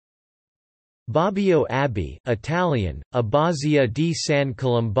Bobbio Abbey, Italian, Abbazia di San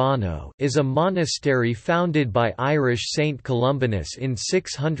Colombano, is a monastery founded by Irish Saint Columbanus in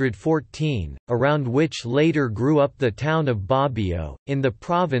 614, around which later grew up the town of Bobbio, in the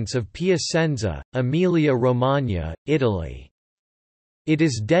province of Piacenza, Emilia-Romagna, Italy. It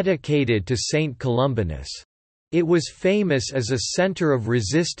is dedicated to Saint Columbanus. It was famous as a center of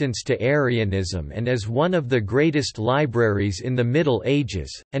resistance to Arianism and as one of the greatest libraries in the Middle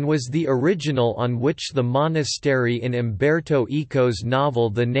Ages, and was the original on which the monastery in Umberto Eco's novel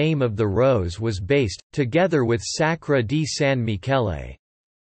The Name of the Rose was based, together with Sacra di San Michele.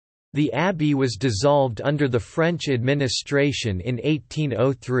 The abbey was dissolved under the French administration in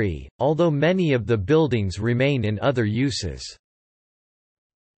 1803, although many of the buildings remain in other uses.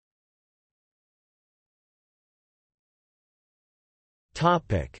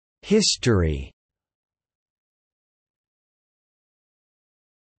 'History'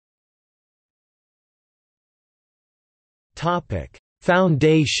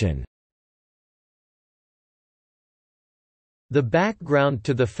 Foundation. The background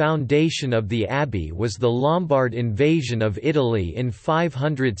to the foundation of the abbey was the Lombard invasion of Italy in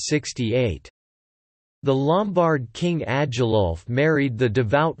 568. The Lombard king Agilulf married the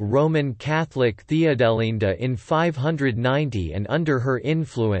devout Roman Catholic Theodelinda in 590, and under her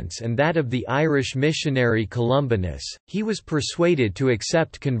influence and that of the Irish missionary Columbanus, he was persuaded to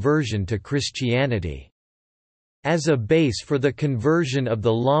accept conversion to Christianity. As a base for the conversion of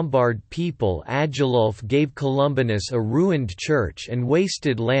the Lombard people, Agilulf gave Columbanus a ruined church and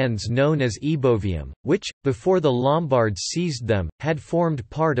wasted lands known as Ebovium, which, before the Lombards seized them, had formed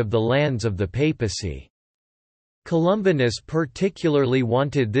part of the lands of the papacy. Columbanus particularly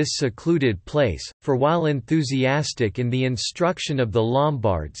wanted this secluded place, for while enthusiastic in the instruction of the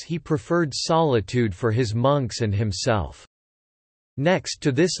Lombards, he preferred solitude for his monks and himself. Next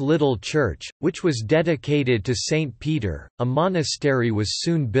to this little church, which was dedicated to Saint Peter, a monastery was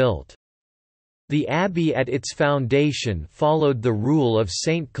soon built. The abbey at its foundation followed the rule of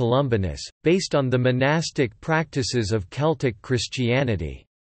Saint Columbanus, based on the monastic practices of Celtic Christianity.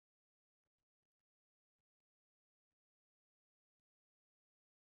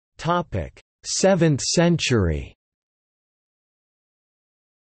 Topic: 7th century.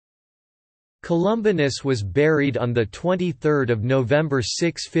 Columbanus was buried on 23 November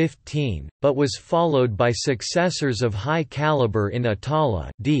 615, but was followed by successors of high caliber in Atala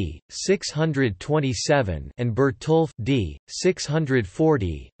d. 627 and Bertulf d.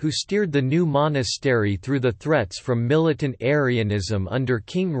 640, who steered the new monastery through the threats from militant Arianism under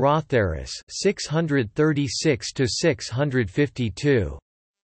King Rotharis 636–652.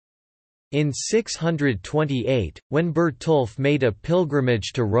 In 628, when Bertulf made a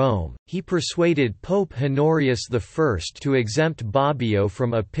pilgrimage to Rome, he persuaded Pope Honorius I to exempt Bobbio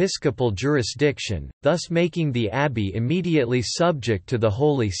from episcopal jurisdiction, thus making the abbey immediately subject to the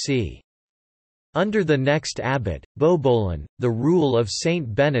Holy See. Under the next abbot, Bobolin, the rule of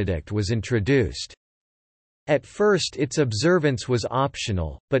Saint Benedict was introduced. At first its observance was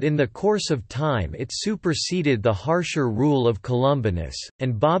optional, but in the course of time it superseded the harsher rule of Columbanus,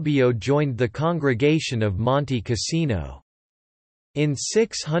 and Bobbio joined the congregation of Monte Cassino. In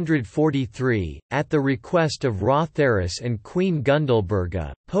 643, at the request of Rotharis and Queen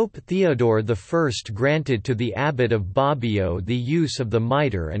Gundalberga, Pope Theodore I granted to the abbot of Bobbio the use of the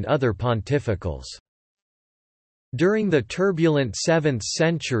mitre and other pontificals. During the turbulent 7th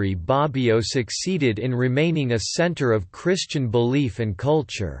century, Bobbio succeeded in remaining a center of Christian belief and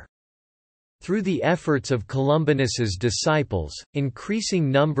culture. Through the efforts of Columbanus's disciples,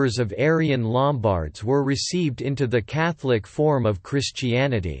 increasing numbers of Arian Lombards were received into the Catholic form of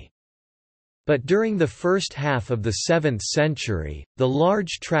Christianity. But during the first half of the 7th century, the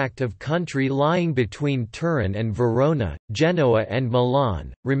large tract of country lying between Turin and Verona, Genoa and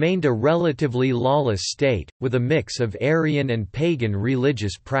Milan, remained a relatively lawless state, with a mix of Arian and pagan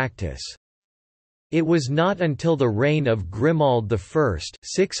religious practice. It was not until the reign of Grimoald I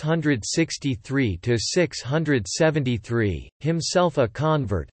 (663–673), himself a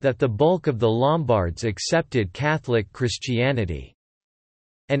convert, that the bulk of the Lombards accepted Catholic Christianity.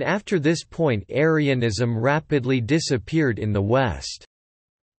 And after this point Arianism rapidly disappeared in the West.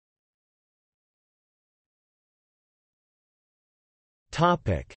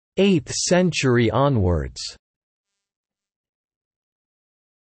 Topic: 8th century onwards.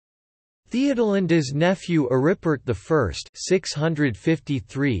 Theodelinda's nephew Aripert I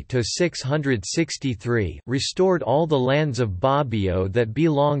 (653–663) restored all the lands of Bobbio that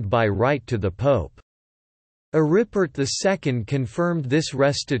belonged by right to the Pope. Aripert II confirmed this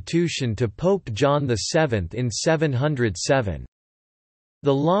restitution to Pope John VII in 707.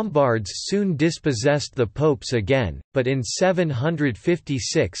 The Lombards soon dispossessed the popes again, but in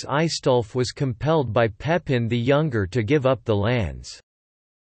 756 Aistulf was compelled by Pepin the Younger to give up the lands.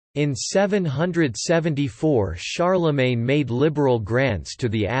 In 774 Charlemagne made liberal grants to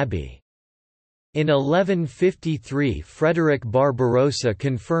the abbey. In 1153 Frederick Barbarossa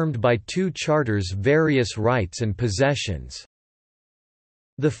confirmed by 2 charters various rights and possessions.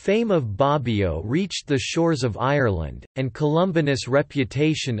 The fame of Bobbio reached the shores of Ireland, and Columbanus'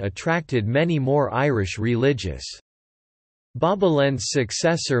 reputation attracted many more Irish religious. Bobolen's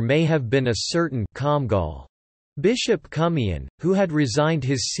successor may have been a certain Comgall. Bishop Cummian, who had resigned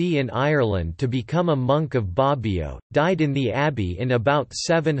his see in Ireland to become a monk of Bobbio, died in the abbey in about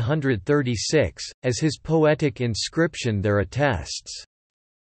 736, as his poetic inscription there attests.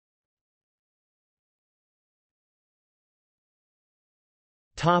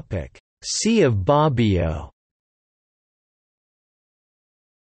 See of Bobbio.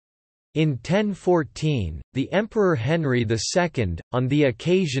 In 1014, the Emperor Henry II, on the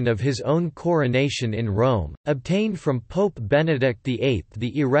occasion of his own coronation in Rome, obtained from Pope Benedict VIII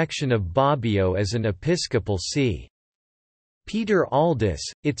the erection of Bobbio as an episcopal see. Peter Aldus,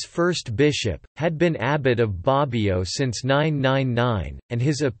 its first bishop, had been abbot of Bobbio since 999, and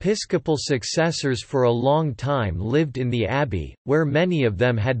his episcopal successors for a long time lived in the abbey, where many of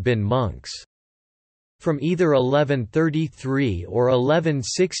them had been monks. From either 1133 or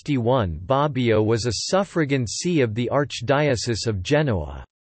 1161 Bobbio was a suffragan see of the Archdiocese of Genoa.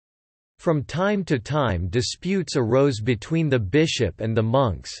 From time to time disputes arose between the bishop and the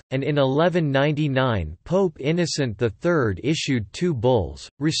monks, and in 1199 Pope Innocent III issued 2 bulls,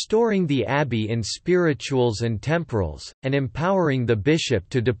 restoring the abbey in spirituals and temporals, and empowering the bishop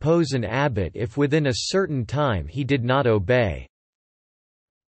to depose an abbot if within a certain time he did not obey.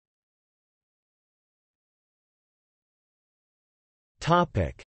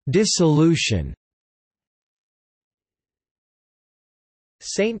 Dissolution.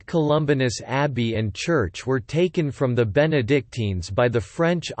 St. Columbanus Abbey and church were taken from the Benedictines by the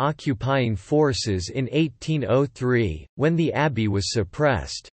French occupying forces in 1803, when the abbey was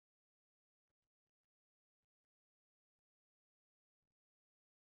suppressed.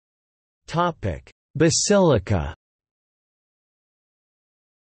 Basilica.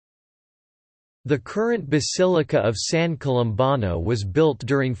 The current Basilica of San Colombano was built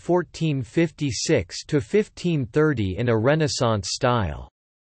during 1456 to 1530 in a Renaissance style.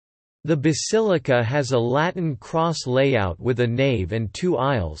 The basilica has a Latin cross layout with a nave and 2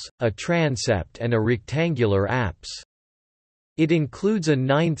 aisles, a transept and a rectangular apse. It includes a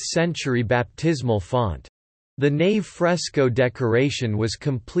 9th-century baptismal font. The nave fresco decoration was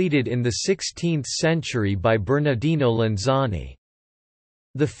completed in the 16th century by Bernardino Lanzani.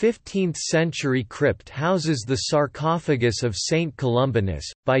 The 15th-century crypt houses the sarcophagus of Saint Columbanus,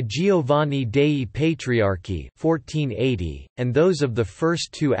 by Giovanni dei Patriarchi 1480, and those of the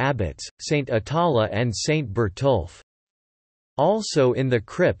first 2 abbots, Saint Atala and Saint Bertulf. Also in the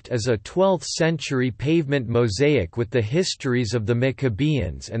crypt is a 12th-century pavement mosaic with the histories of the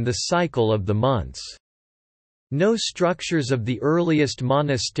Maccabeans and the cycle of the months. No structures of the earliest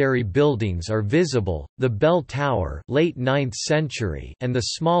monastery buildings are visible. The bell tower, late 9th century, and the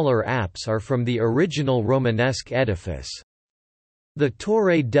smaller apse are from the original Romanesque edifice. The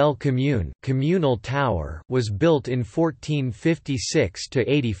Torre del Comune, communal tower, was built in 1456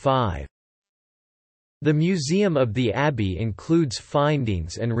 to 85. The museum of the abbey includes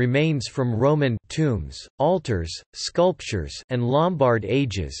findings and remains from Roman tombs, altars, sculptures, and Lombard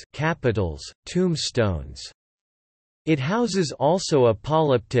ages, capitals, tombstones. It houses also a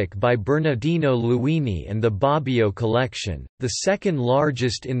polyptych by Bernardino Luini and the Bobbio collection, the second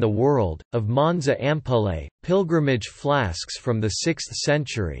largest in the world, of Monza ampullae, pilgrimage flasks from the 6th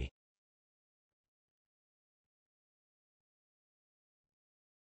century.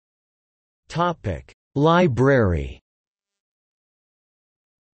 Library.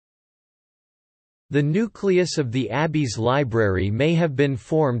 The nucleus of the abbey's library may have been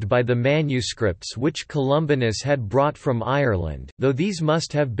formed by the manuscripts which Columbanus had brought from Ireland, though these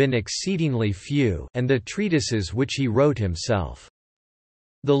must have been exceedingly few, and the treatises which he wrote himself.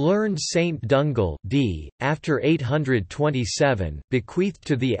 The learned Saint Dungal d. after 827 bequeathed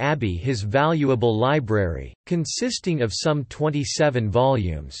to the abbey his valuable library, consisting of some 27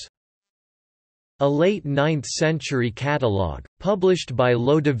 volumes. A late 9th-century catalogue, published by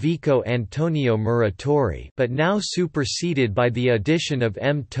Lodovico Antonio Muratori but now superseded by the edition of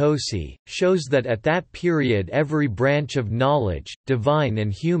M. Tosi, shows that at that period every branch of knowledge, divine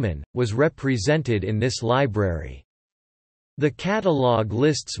and human, was represented in this library. The catalogue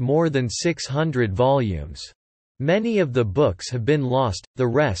lists more than 600 volumes. Many of the books have been lost, the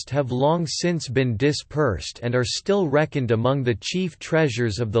rest have long since been dispersed and are still reckoned among the chief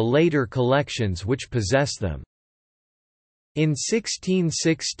treasures of the later collections which possess them. In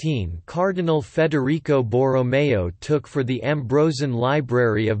 1616 Cardinal Federico Borromeo took for the Ambrosian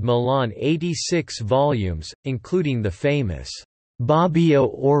Library of Milan 86 volumes, including the famous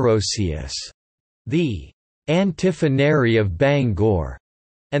Bobbio Orosius, the Antiphonary of Bangor,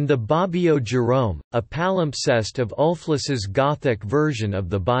 and the Bobbio Jerome, a palimpsest of Ulfilas's Gothic version of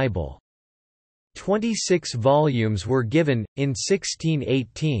the Bible. 26 volumes were given, in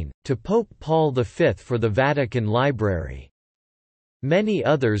 1618, to Pope Paul V for the Vatican Library. Many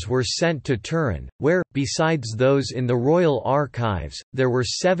others were sent to Turin, where, besides those in the Royal Archives, there were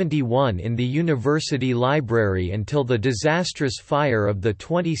 71 in the University Library until the disastrous fire of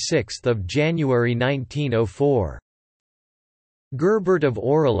 26 January 1904. Gerbert of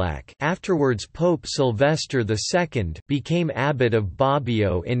Aurillac, afterwards Pope Sylvester II, became abbot of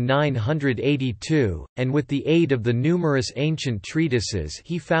Bobbio in 982, and with the aid of the numerous ancient treatises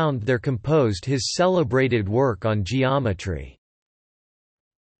he found there composed his celebrated work on geometry.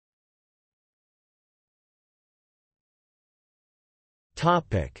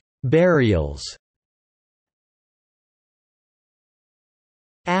 Burials.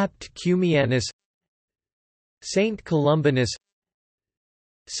 Abt Cumianus, Saint Columbanus,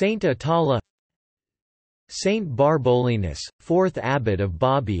 Saint Atala, Saint Barbolinus, 4th abbot of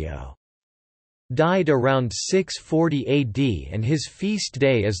Bobbio. Died around 640 AD and his feast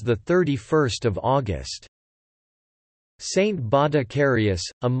day is 31 August. Saint Botticarius,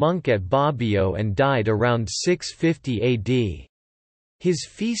 a monk at Bobbio and died around 650 AD. His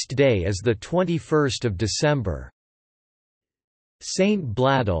feast day is 21 December. Saint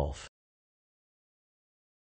Bladulf,